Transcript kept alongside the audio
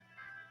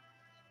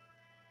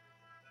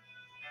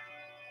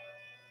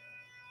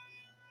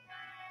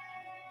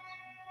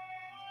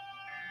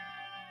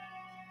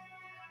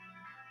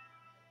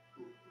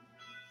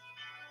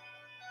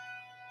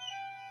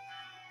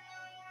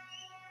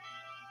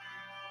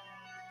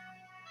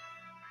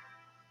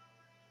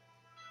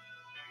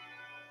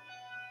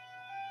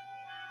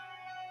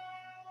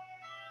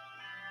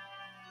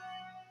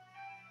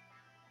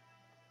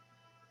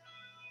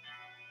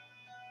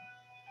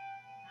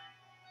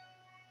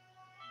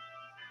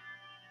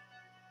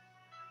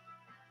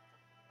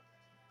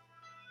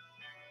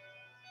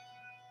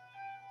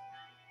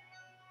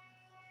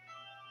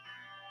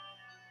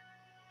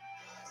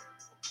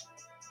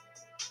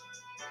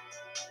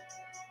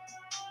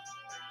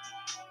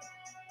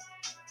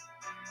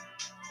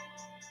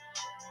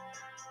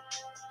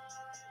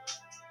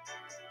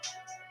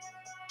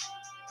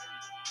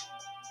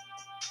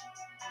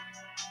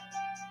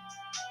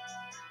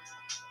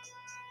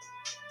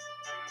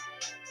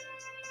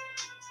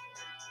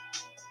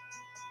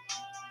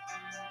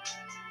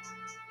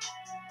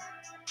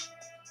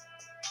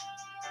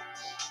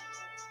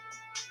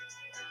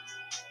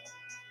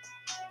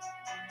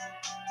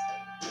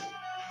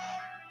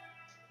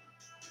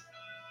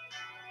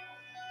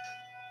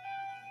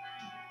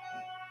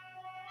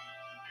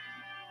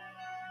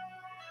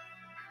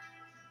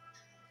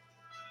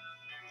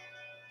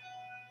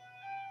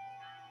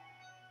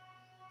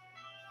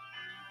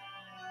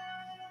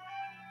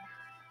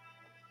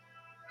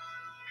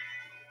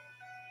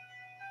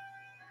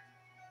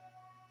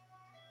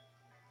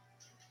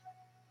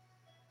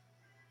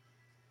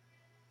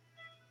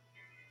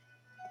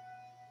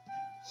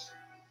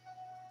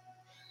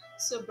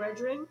So,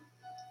 brethren,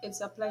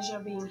 it's a pleasure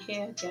being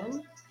here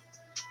again.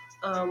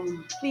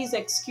 Please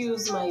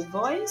excuse my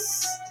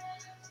voice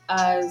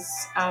as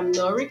I'm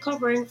now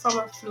recovering from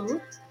a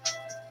flu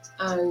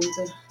and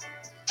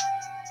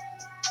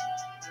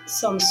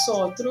some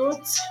sore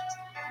throat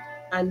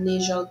and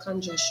nasal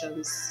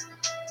congestions.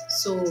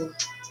 So,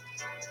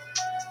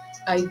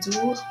 I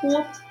do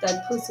hope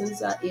that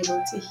persons are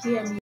able to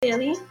hear me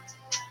clearly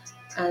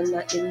and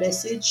that the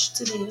message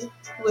today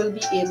will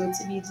be able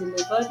to be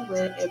delivered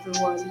where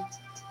everyone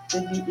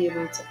will be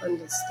able to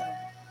understand.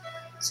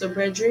 So,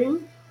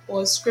 brethren,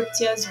 all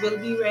scriptures will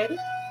be read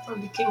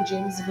from the King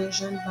James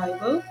Version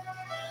Bible,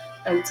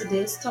 and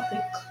today's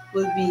topic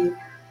will be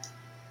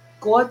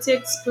God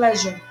takes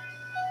pleasure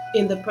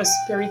in the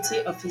prosperity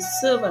of his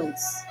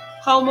servants,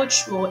 how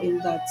much more in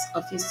that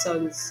of his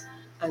sons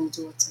and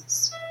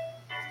daughters.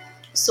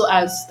 So,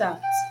 I'll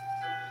start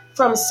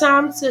from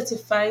Psalm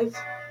 35,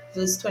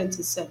 verse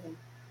 27.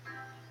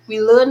 We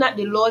learn that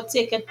the Lord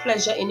taketh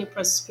pleasure in the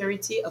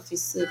prosperity of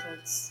his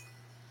servants.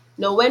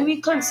 Now, when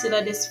we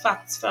consider this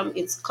fact from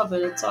its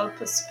covenantal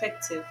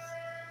perspective,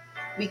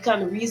 we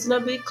can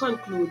reasonably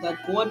conclude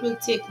that God will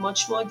take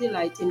much more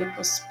delight in the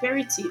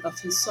prosperity of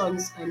his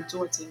sons and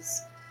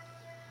daughters.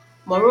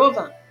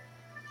 Moreover,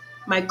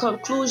 my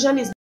conclusion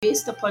is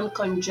based upon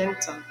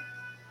conjecture,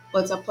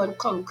 but upon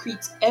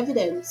concrete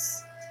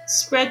evidence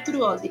spread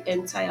throughout the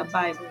entire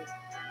Bible,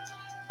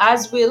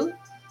 as will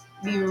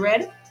be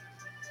read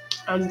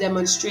and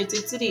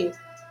demonstrated today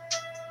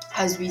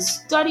as we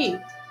study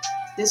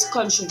this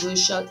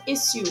controversial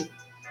issue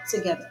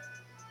together.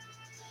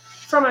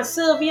 From a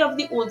survey of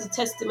the Old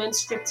Testament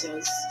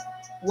scriptures,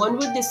 one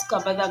will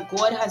discover that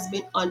God has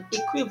been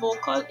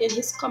unequivocal in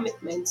his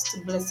commitment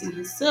to blessing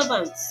his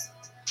servants,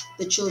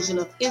 the children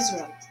of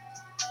Israel.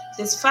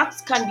 This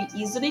fact can be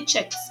easily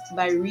checked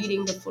by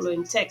reading the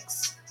following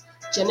texts: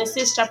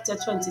 Genesis chapter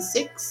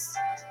 26,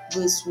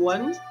 verse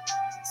 1,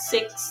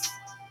 6,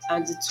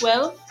 and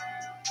 12,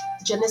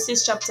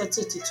 Genesis chapter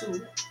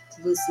 32,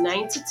 verse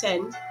 9 to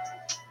 10,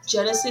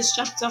 Genesis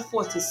chapter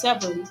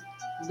 47,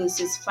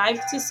 verses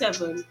 5 to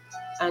 7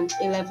 and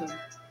 11.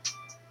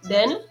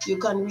 Then you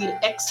can read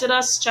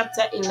Exodus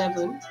chapter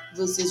 11,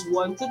 verses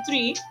 1 to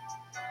 3,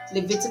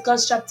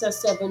 Leviticus chapter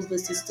 7,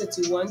 verses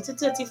 31 to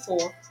 34,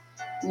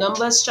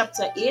 Numbers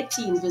chapter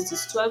 18,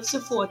 verses 12 to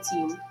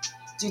 14,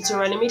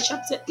 Deuteronomy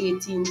chapter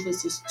 18,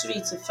 verses 3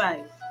 to 5,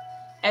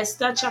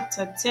 Esther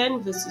chapter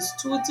 10, verses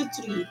 2 to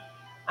 3,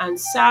 and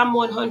Psalm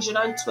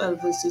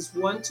 112, verses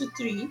 1 to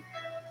 3,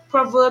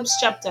 Proverbs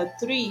chapter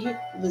 3,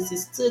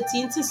 verses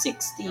 13 to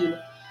 16,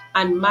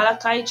 and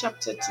Malachi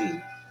chapter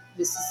 3,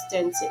 verses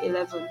 10 to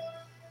 11.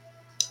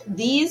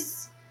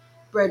 These,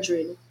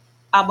 brethren,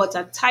 are but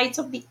a tithe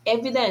of the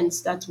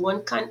evidence that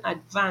one can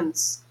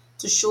advance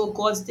to show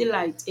God's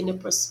delight in the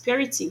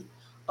prosperity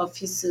of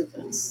his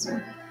servants.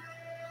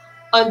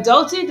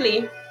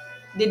 Undoubtedly,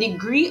 the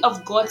degree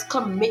of God's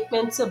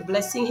commitment to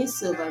blessing his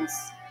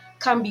servants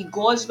can be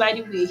gauged by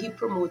the way he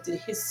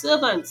promoted his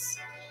servants,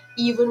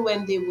 even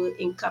when they were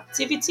in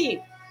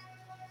captivity.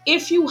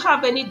 If you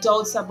have any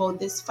doubts about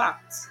this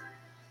fact,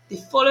 the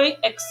following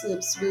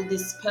excerpts will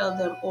dispel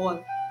them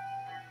all.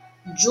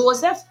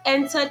 Joseph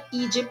entered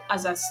Egypt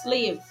as a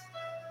slave,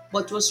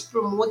 but was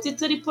promoted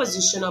to the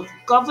position of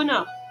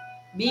governor,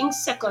 being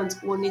second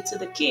only to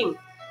the king.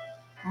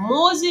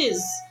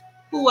 Moses,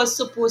 who was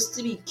supposed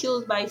to be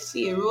killed by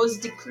Pharaoh's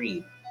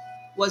decree,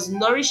 was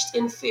nourished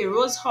in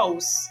Pharaoh's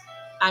house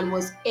and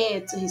was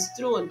heir to his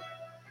throne.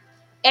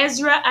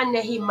 Ezra and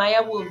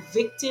Nehemiah were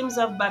victims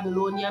of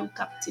Babylonian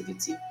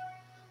captivity,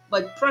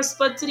 but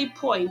prospered to the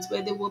point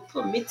where they were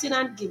permitted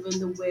and given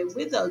the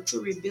wherewithal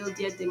to rebuild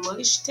their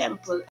demolished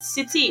temple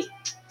city.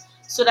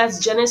 So that's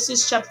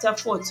Genesis chapter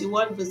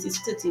 41, verses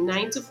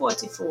 39 to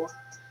 44,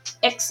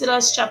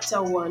 Exodus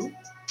chapter 1,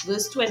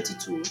 verse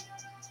 22,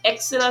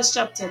 Exodus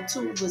chapter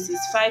 2, verses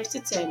 5 to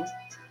 10,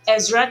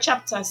 Ezra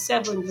chapter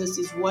 7,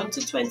 verses 1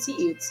 to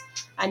 28,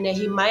 and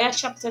Nehemiah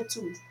chapter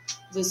 2,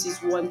 verses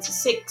 1 to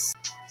 6.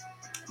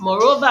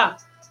 Moreover,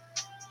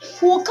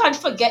 who can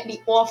forget the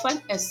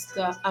orphan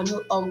Esther and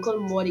her uncle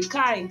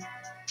Mordecai,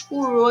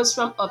 who rose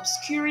from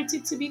obscurity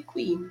to be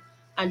queen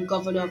and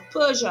governor of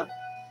Persia,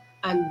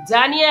 and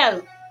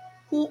Daniel,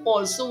 who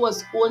also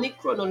was only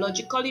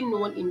chronologically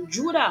known in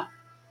Judah,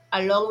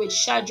 along with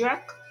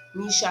Shadrach,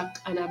 Meshach,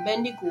 and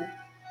Abednego,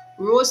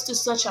 rose to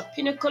such a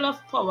pinnacle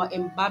of power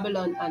in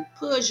Babylon and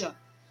Persia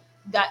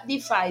that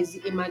defies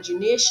the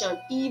imagination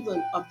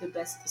even of the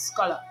best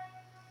scholar.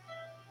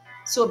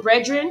 So,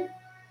 brethren,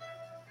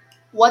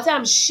 what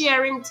I'm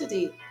sharing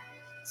today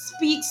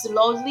speaks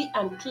loudly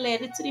and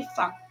clearly to the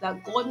fact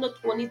that God not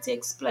only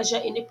takes pleasure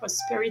in the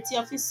prosperity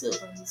of his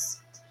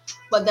servants,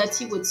 but that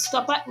he would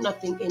stop at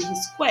nothing in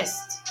his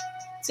quest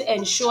to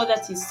ensure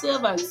that his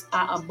servants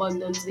are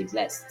abundantly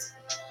blessed.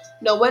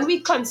 Now, when we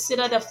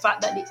consider the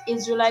fact that the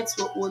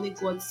Israelites were only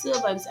God's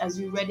servants, as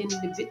we read in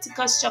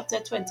Leviticus chapter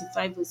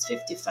 25, verse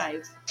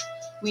 55,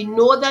 we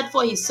know that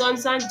for his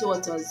sons and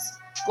daughters,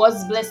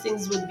 God's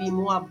blessings would be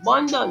more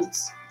abundant.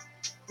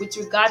 With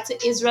regard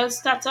to Israel's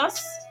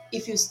status,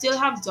 If you still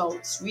have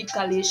doubts, read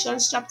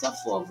Galatians chapter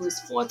 4, verse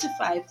 4 to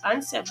 5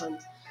 and 7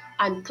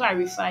 and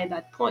clarify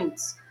that point.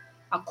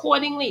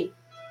 Accordingly,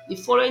 the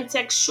following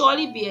text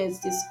surely bears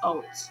this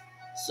out.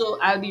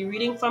 So I'll be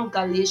reading from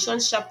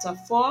Galatians chapter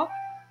 4,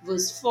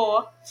 verse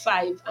 4,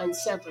 5, and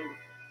 7.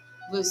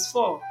 Verse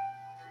 4.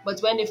 But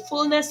when the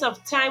fullness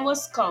of time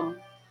was come,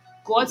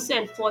 God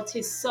sent forth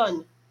his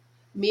Son,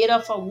 made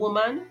of a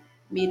woman,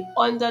 made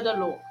under the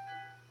law.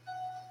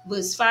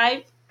 Verse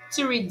 5,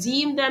 to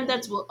redeem them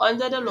that were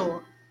under the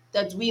law,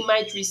 that we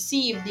might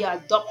receive the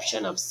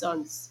adoption of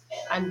sons.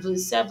 And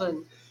verse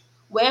 7,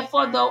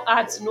 wherefore thou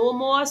art no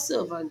more a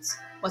servant,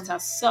 but a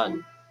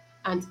son,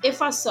 and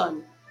if a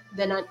son,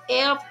 then an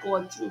heir of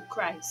God through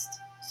Christ.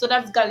 So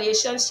that's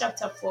Galatians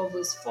chapter 4,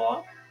 verse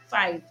 4,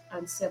 5,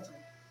 and 7.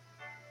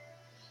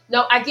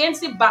 Now,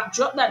 against the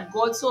backdrop that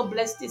God so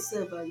blessed his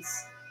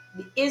servants,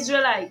 the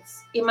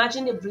Israelites,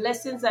 imagine the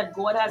blessings that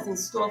God has in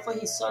store for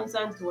his sons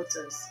and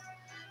daughters.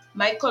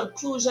 My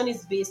conclusion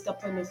is based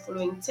upon the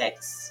following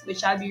text,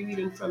 which I'll be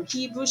reading from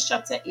Hebrews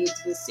chapter 8,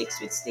 verse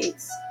 6, which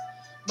states,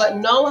 but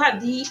now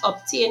hath he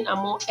obtained a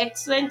more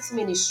excellent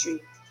ministry,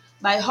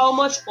 by how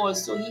much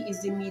also he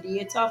is the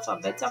mediator of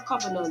a better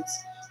covenant,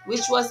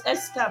 which was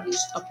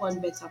established upon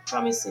better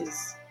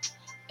promises.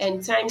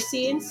 End time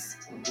saints,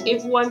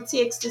 if one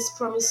takes this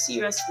promise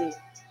seriously,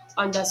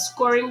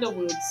 underscoring the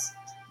words,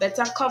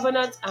 better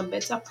covenant and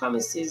better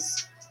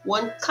promises,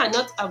 one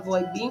cannot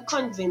avoid being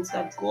convinced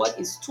that God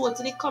is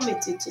totally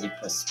committed to the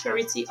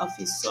prosperity of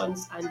his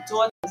sons and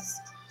daughters.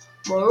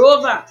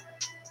 Moreover,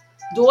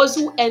 those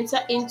who enter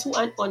into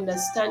and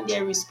understand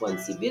their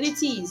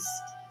responsibilities,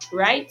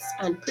 rights,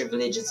 and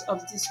privileges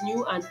of this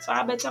new and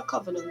far better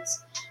covenant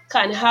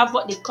can have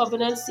what the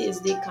covenant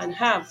says they can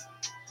have.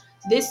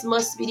 This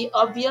must be the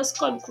obvious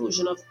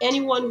conclusion of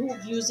anyone who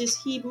views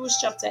this Hebrews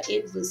chapter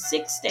 8 verse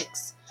 6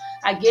 text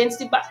against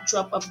the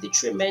backdrop of the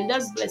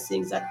tremendous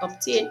blessings that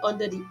obtained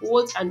under the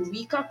old and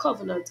weaker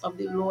covenant of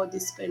the law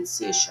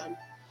dispensation.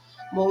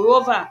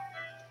 Moreover,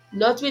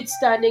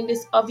 notwithstanding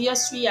this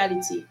obvious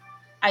reality,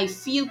 I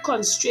feel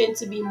constrained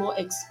to be more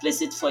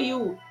explicit for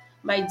you,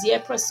 my dear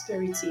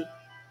prosperity,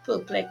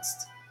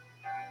 perplexed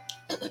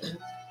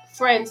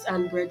friends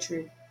and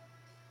brethren.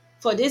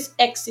 For this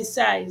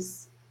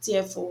exercise,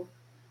 therefore,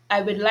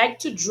 I would like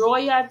to draw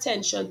your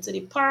attention to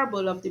the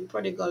parable of the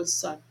prodigal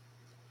son.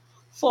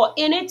 For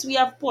in it we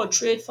have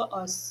portrayed for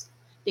us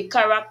the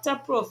character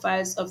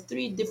profiles of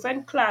three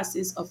different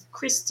classes of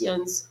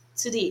Christians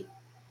today.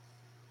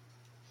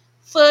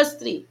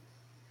 Firstly,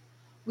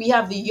 we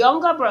have the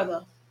younger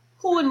brother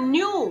who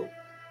knew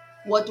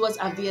what was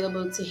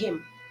available to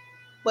him,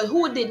 but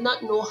who did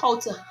not know how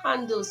to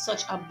handle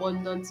such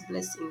abundant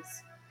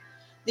blessings.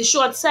 The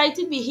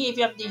short-sighted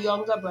behavior of the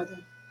younger brother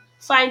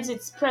finds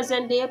its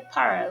present-day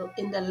parallel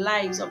in the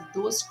lives of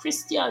those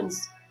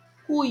Christians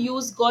who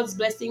use God's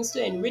blessings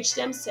to enrich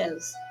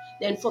themselves,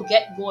 then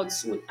forget God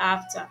soon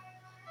after,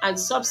 and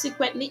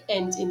subsequently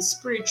end in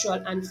spiritual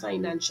and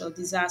financial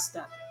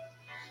disaster.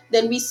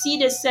 Then we see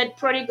the said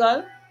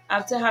prodigal,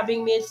 after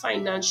having made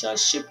financial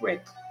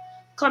shipwreck,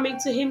 coming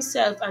to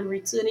himself and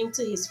returning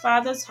to his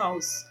father's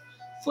house,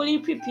 fully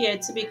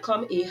prepared to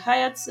become a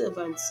hired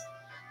servant.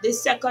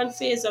 This second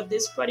phase of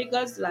this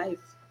prodigal's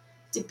life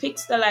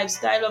depicts the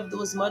lifestyle of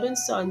those modern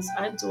sons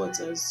and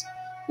daughters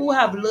who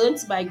have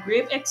learnt by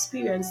grave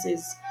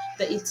experiences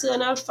the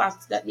eternal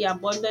fact that the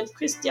abundant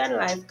Christian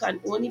life can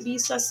only be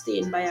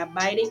sustained by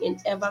abiding in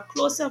ever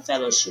closer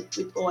fellowship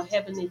with our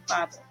Heavenly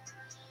Father.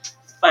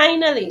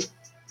 Finally,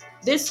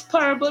 this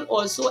parable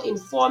also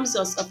informs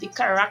us of the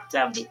character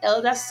of the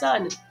elder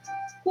son,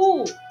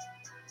 who,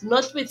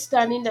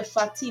 notwithstanding the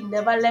fact he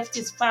never left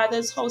his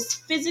father's house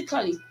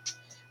physically,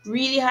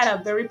 really had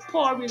a very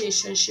poor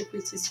relationship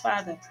with his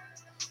father.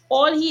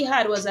 All he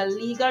had was a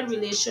legal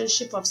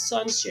relationship of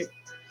sonship,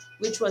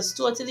 which was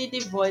totally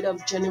devoid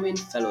of genuine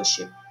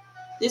fellowship.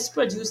 This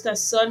produced a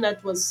son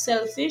that was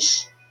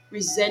selfish,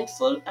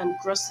 resentful, and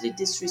grossly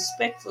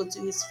disrespectful to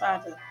his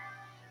father.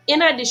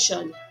 In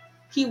addition,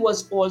 he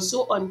was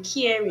also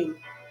uncaring,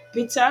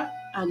 bitter,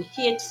 and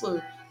hateful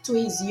to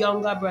his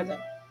younger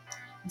brother.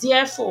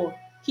 Therefore,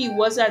 he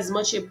was as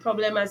much a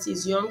problem as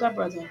his younger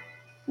brother,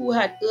 who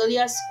had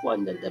earlier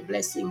squandered the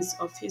blessings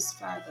of his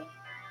father.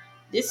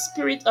 This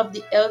spirit of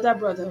the elder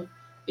brother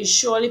is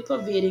surely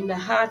pervading the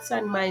hearts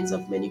and minds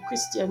of many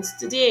Christians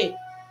today,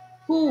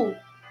 who,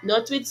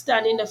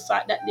 notwithstanding the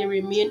fact that they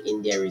remain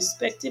in their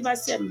respective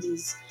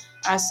assemblies,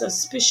 are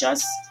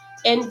suspicious,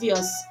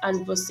 envious,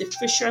 and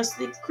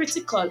vociferously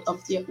critical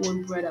of their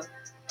own brother,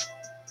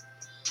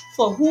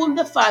 for whom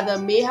the father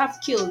may have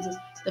killed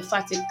the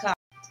fatted calf.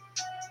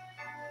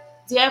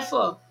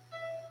 Therefore,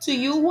 to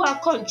you who are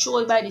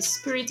controlled by the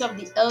spirit of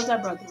the elder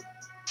brother,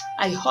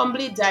 I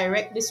humbly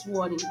direct this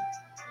warning.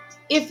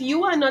 If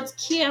you are not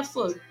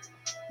careful,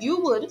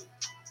 you would,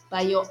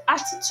 by your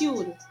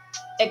attitude,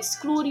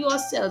 exclude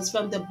yourselves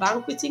from the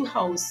banqueting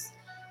house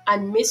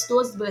and miss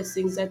those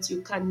blessings that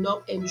you can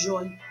now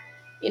enjoy.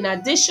 In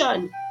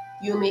addition,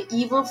 you may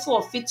even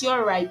forfeit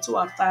your right to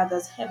our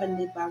Father's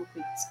heavenly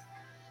banquet.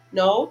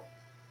 Now,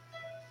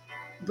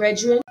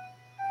 brethren,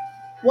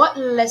 What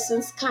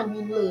lessons can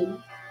we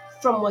learn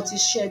from what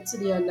is shared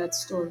today on that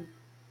story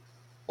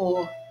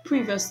or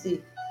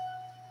previously?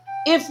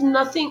 If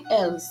nothing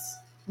else,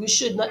 we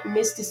should not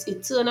miss this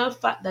eternal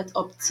fact that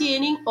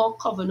obtaining our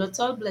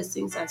covenantal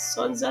blessings as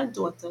sons and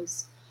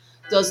daughters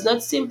does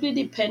not simply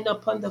depend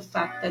upon the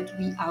fact that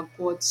we are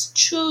God's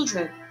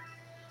children.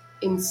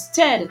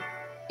 Instead,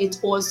 it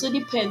also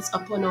depends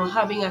upon our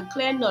having a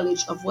clear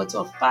knowledge of what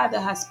our Father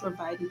has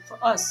provided for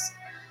us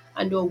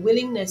and our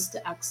willingness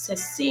to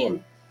access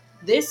same.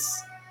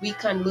 This we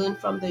can learn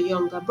from the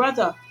younger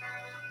brother.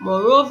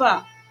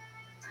 Moreover,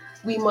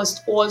 we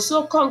must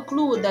also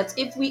conclude that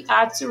if we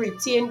are to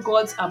retain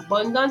God's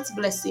abundant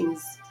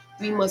blessings,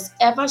 we must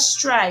ever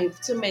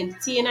strive to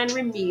maintain and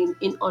remain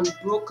in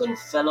unbroken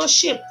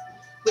fellowship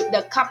with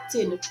the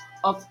captain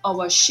of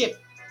our ship.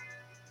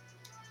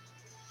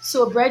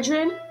 So,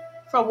 brethren,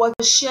 from what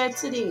was shared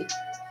today,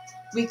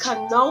 we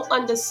can now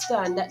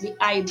understand that the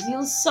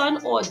ideal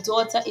son or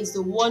daughter is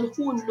the one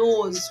who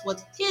knows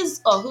what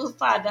his or her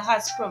father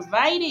has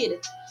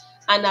provided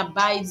and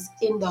abides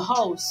in the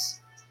house,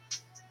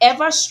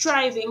 ever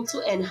striving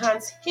to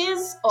enhance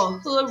his or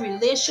her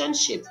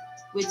relationship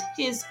with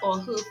his or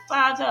her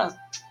father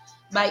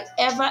by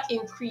ever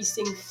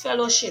increasing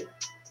fellowship.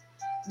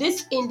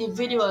 This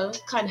individual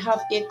can have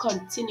a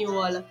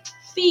continual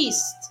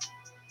feast.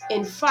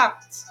 In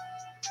fact,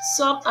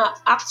 some are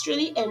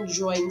actually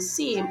enjoying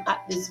same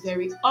at this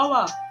very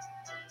hour.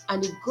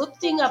 And the good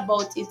thing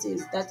about it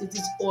is that it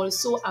is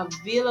also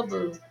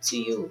available to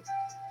you.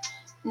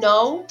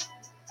 Now,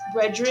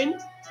 brethren,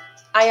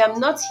 I am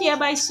not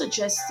hereby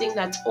suggesting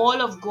that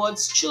all of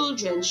God's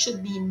children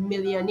should be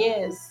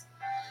millionaires,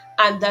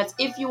 and that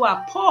if you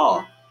are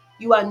poor,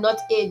 you are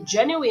not a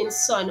genuine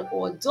son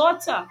or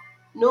daughter.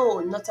 No,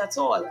 not at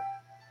all.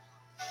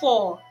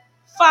 For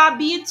far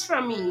be it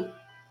from me,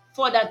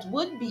 for that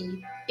would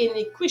be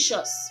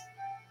iniquitous.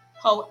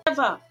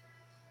 However,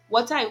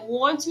 what I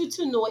want you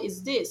to know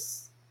is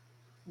this: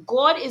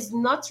 God is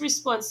not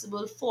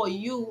responsible for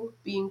you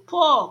being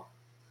poor.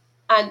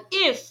 And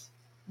if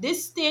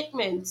this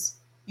statement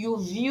you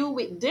view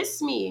with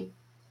dismay,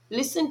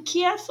 listen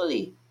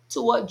carefully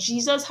to what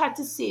Jesus had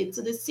to say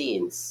to the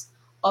saints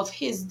of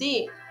his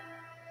day.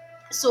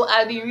 So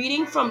I'll be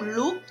reading from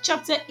Luke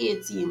chapter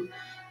 18,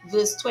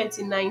 verse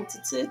 29 to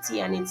 30,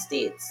 and it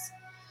states,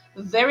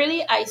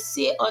 "Verily I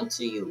say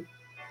unto you,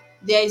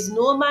 there is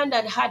no man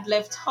that had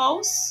left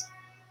house,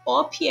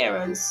 or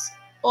parents,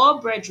 or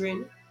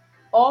brethren,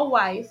 or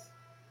wife,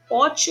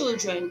 or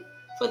children,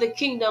 for the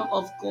kingdom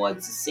of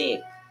God's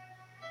sake,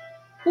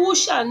 who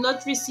shall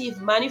not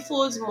receive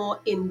manifolds more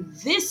in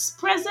this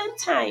present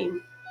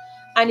time,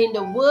 and in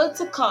the world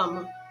to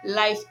come,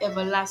 life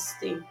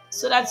everlasting."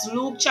 So that's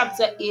Luke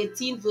chapter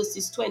 18,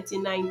 verses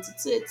 29 to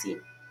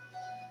 30.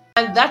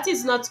 And that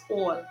is not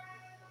all.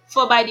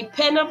 For by the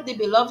pen of the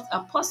beloved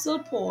Apostle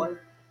Paul,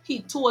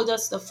 he told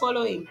us the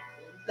following.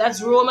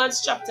 That's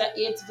Romans chapter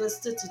 8, verse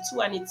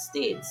 32, and it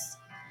states,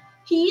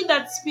 "He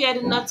that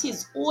spared not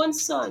his own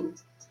son,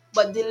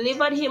 but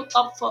delivered him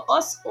up for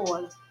us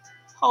all,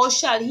 how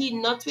shall he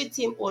not with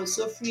him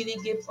also freely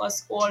give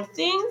us all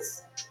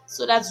things?"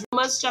 So that's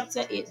Romans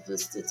chapter 8,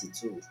 verse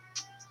 32.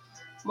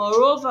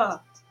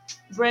 Moreover,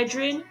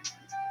 brethren,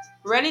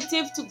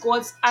 relative to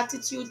God's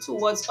attitude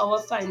towards our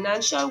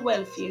financial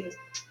welfare,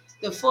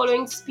 the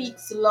following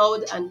speaks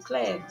loud and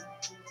clear.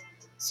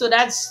 So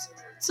that's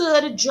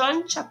 3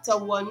 John chapter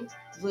 1,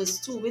 verse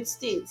 2, which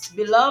states,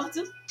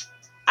 "Beloved,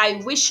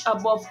 I wish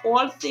above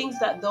all things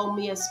that thou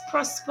mayest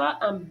prosper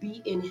and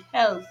be in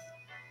health,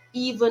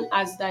 even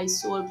as thy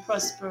soul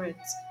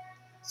prospereth."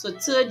 So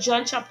 3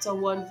 John chapter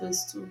 1,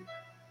 verse 2.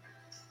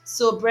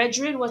 So,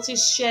 brethren, what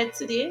is shared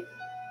today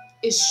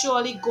is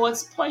surely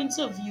God's point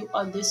of view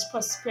on this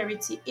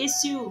prosperity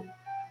issue.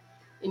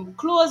 In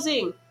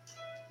closing,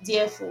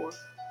 therefore,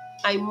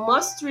 I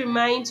must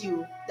remind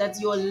you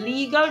that your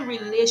legal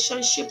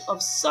relationship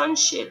of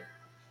sonship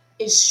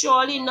is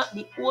surely not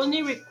the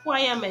only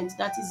requirement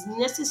that is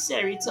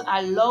necessary to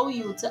allow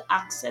you to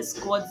access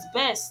God's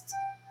best.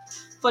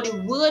 For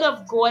the word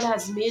of God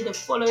has made the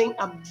following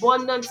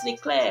abundantly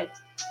clear.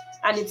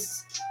 And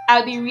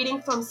I'll be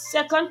reading from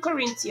 2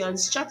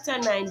 Corinthians chapter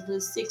 9,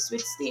 verse 6,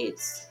 which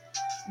states,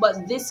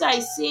 "But this I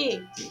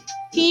say,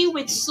 he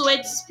which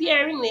soweth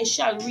sparingly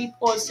shall reap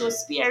also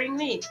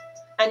sparingly,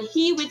 and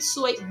he which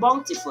soweth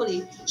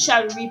bountifully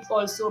shall reap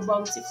also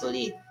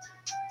bountifully."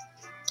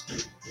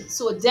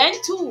 So then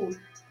too,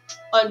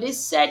 on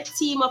this said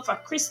theme of a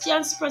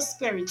Christian's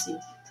prosperity,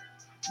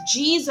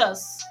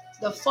 Jesus,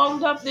 the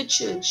founder of the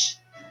church,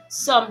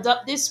 summed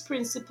up this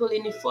principle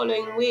in the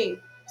following way.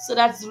 So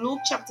that's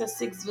Luke chapter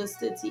 6, verse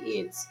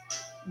 38.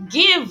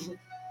 "Give,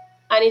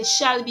 and it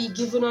shall be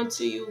given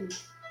unto you.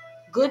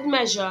 Good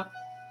measure,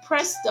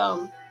 pressed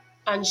down,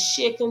 and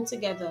shaken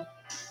together,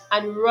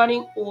 and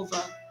running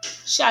over,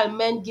 shall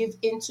men give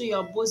into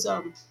your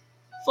bosom.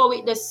 For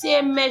with the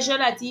same measure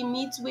that ye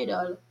meet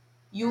withal,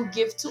 you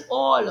give to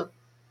all,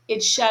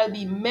 it shall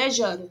be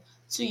measured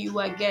to you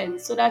again."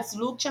 So that's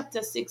Luke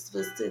chapter 6,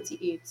 verse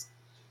 38.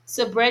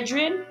 So,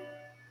 brethren,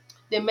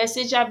 The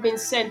message I've been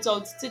sent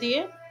out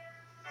today,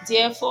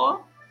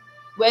 therefore,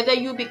 whether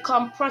you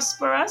become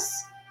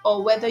prosperous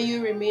or whether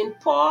you remain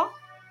poor,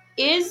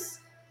 is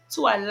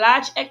to a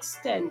large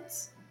extent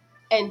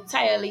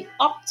entirely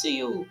up to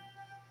you.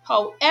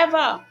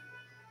 However,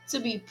 to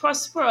be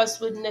prosperous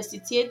would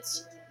necessitate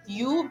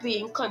you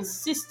being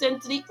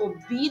consistently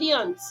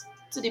obedient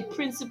to the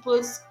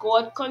principles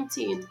God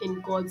contained in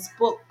God's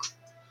book.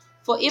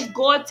 For if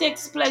God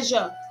takes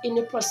pleasure in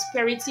the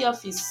prosperity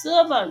of his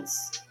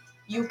servants,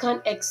 you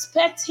can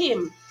expect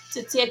him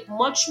to take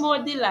much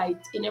more delight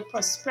in the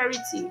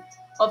prosperity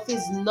of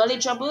his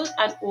knowledgeable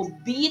and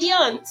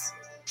obedient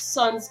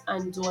sons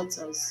and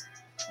daughters.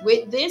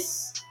 With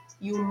this,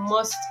 you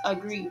must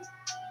agree.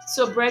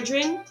 So,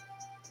 brethren,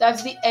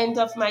 that's the end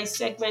of my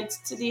segment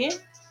today.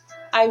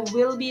 I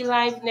will be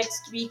live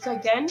next week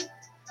again.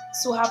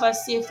 So have a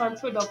safe and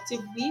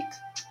productive week.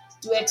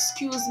 Do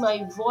excuse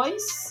my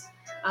voice.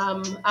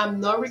 I'm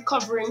not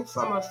recovering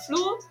from a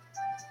flu.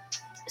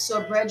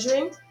 So,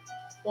 brethren,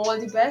 all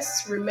the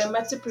best.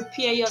 Remember to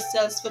prepare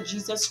yourselves for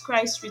Jesus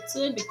Christ's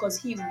return because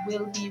he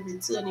will be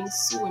returning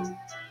soon.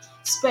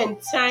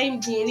 Spend time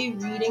daily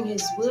reading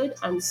his word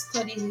and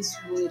study his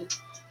word.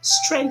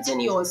 Strengthen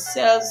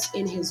yourselves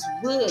in his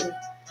word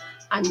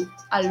and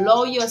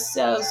allow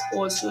yourselves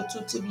also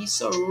to be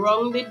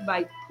surrounded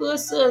by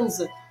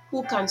persons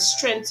who can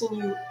strengthen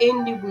you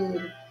in the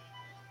word.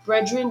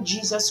 Brethren,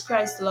 Jesus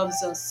Christ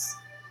loves us.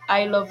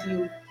 I love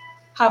you.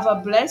 Have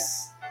a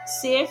blessed,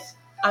 safe,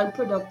 and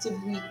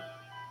productive week.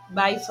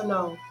 Bye for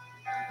now.